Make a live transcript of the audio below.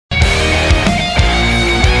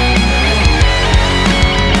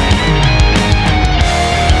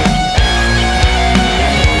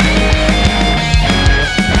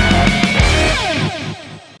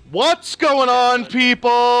What's going on,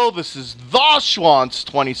 people? This is the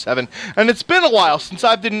Schwantz27, and it's been a while since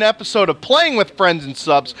I've did an episode of Playing with Friends and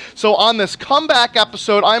Subs, so on this comeback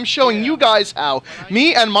episode, I'm showing you guys how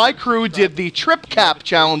me and my crew did the Trip Cap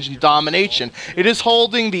Challenge in Domination. It is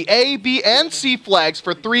holding the A, B, and C flags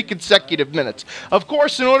for 3 consecutive minutes. Of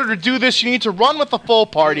course, in order to do this, you need to run with a full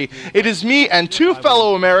party. It is me and 2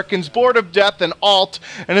 fellow Americans, Board of Death and Alt,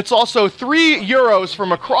 and it's also 3 Euros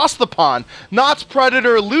from across the pond, Knots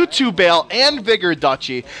Predator, Lutubale, and Vigor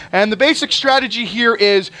Duchy. And the basic strategy here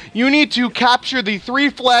is you need to capture the 3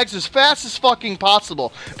 flags as fast as fucking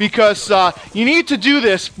possible, because you need to do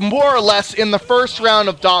this more or less in the first round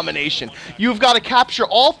of Domination. You've got to capture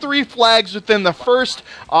all 3 flags within the first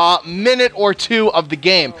minute or 2 of the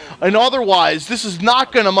game, and otherwise this is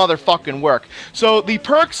not gonna motherfucking work. So the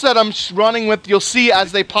perks that I'm running with, you'll see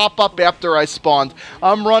as they pop up after I spawned.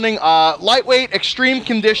 I'm running lightweight, extreme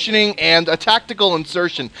conditioning, and a tactical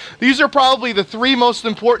insertion. These are probably the 3 most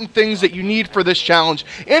important things that you need for this challenge,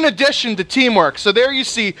 in addition to teamwork. So there you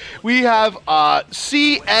see, we have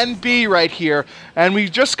C and B right here, and we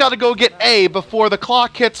just got to go get A before the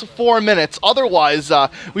clock hits 4 minutes. Otherwise,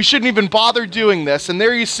 we shouldn't even bother doing this. And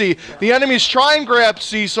there you see, the enemies try and grab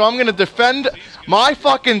C, so I'm going to defend my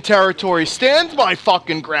fucking territory, stand my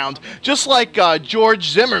fucking ground, just like George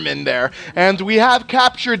Zimmerman there. And we have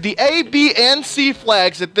captured the A, B, and C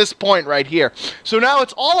flags at this point right here. So now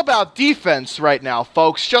it's all about defense right now,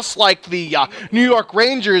 folks, just like the New York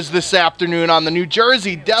Rangers this afternoon on the New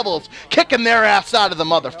Jersey Devils, kicking their ass out of the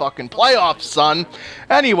motherfucking playoffs, son.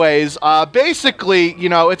 Anyways, basically, you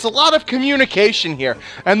know, it's a lot of communication here.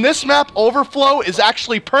 And this map, Overflow, is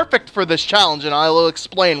actually perfect for this challenge, and I will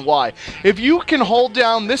explain why. If you can hold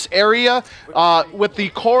down this area with the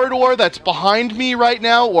corridor that's behind me right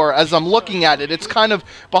now, or as I'm looking at it, it's kind of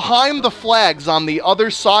behind the flags on the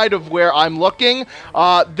other side of where I'm looking,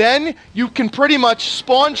 then you can pretty much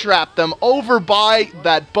spawn trap them over by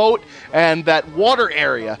that boat and that water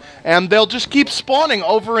area, and they'll just keep spawning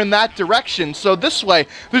over in that direction. So this way,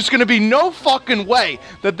 there's going to be no fucking way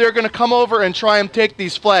that they're going to come over and try and take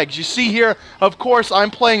these flags. You see here, of course, I'm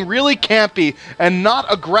playing really campy and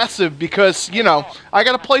not aggressive because, you know, I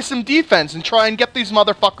got to play some defense and try and get these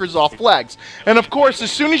motherfuckers off flags. And of course,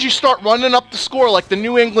 as soon as you start running up the score like the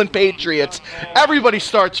New England Patriots, everybody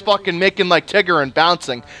starts fucking making like Tigger and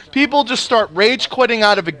bouncing. People just start rage quitting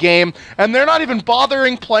out of a game, and they're not even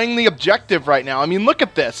bothering playing the objective right now. I mean, look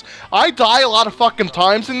at this. I die a lot of fucking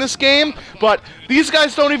times in this game, but these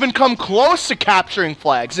guys don't even come close to capturing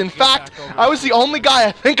flags. In fact, I was the only guy,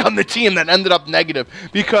 I think, on the team that ended up negative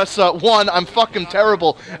because, 1, I'm fucking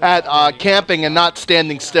terrible at camping and not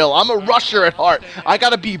standing still. I'm a rusher at heart. I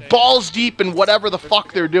gotta be balls deep in whatever the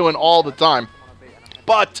fuck they're doing all the time.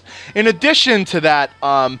 But in addition to that,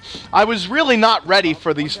 I was really not ready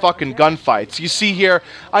for these fucking gunfights. You see here,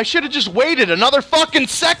 I should have just waited another fucking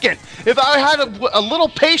second. If I had a little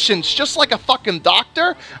patience, just like a fucking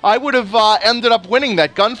doctor, I would have ended up winning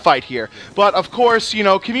that gunfight here. But of course, you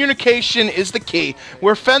know, communication is the key.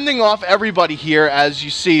 We're fending off everybody here, as you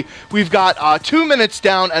see. We've got 2 minutes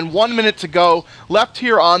down and 1 minute to go left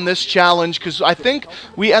here on this challenge, because I think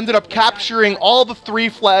we ended up capturing all the 3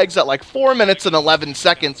 flags at like 4 minutes and 11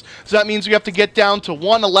 seconds. So that means we have to get down to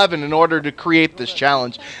 1:11 in order to create this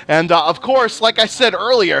challenge. And of course, like I said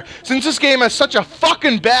earlier, since this game has such a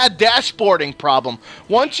fucking bad dashboarding problem,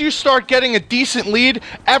 once you start getting a decent lead,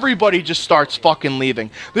 everybody just starts fucking leaving.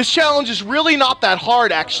 This challenge is really not that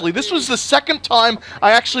hard, actually. This was the 2nd time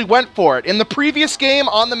I actually went for it. In the previous game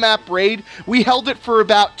on the map Raid, we held it for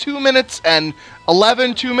about 2 minutes and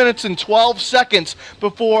 2 minutes and 12 seconds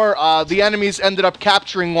before the enemies ended up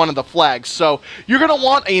capturing one of the flags. So you're going to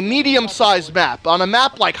want a medium-sized map. On a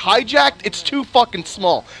map like Hijacked, it's too fucking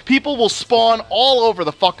small. People will spawn all over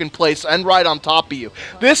the fucking place and right on top of you.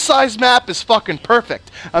 This size map is fucking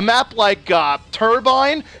perfect. A map like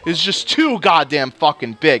Turbine is just too goddamn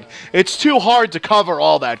fucking big. It's too hard to cover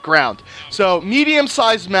all that ground. So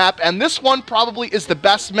medium-sized map, and this one probably is the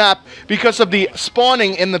best map because of the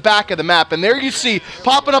spawning in the back of the map. And there you see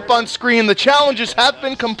popping up on screen, the challenges have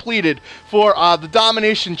been completed for the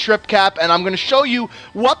Domination Trip Cap, and I'm going to show you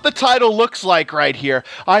what the title looks like right here.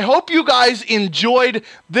 I hope you guys enjoyed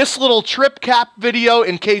this little Trip Cap video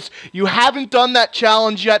in case you haven't done that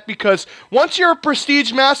challenge yet, because once you're a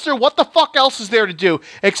Prestige Master, what the fuck else is there to do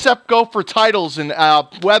except go for titles and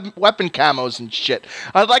weapon camos and shit.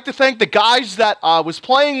 I'd like to thank the guys that was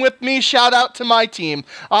playing with me. Shout out to my team.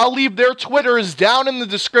 I'll leave their Twitters down in the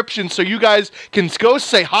description so you guys can go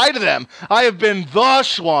say hi to them. I have been the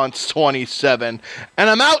Schwantz27, and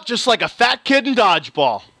I'm out just like a fat kid in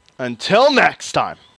dodgeball. Until next time.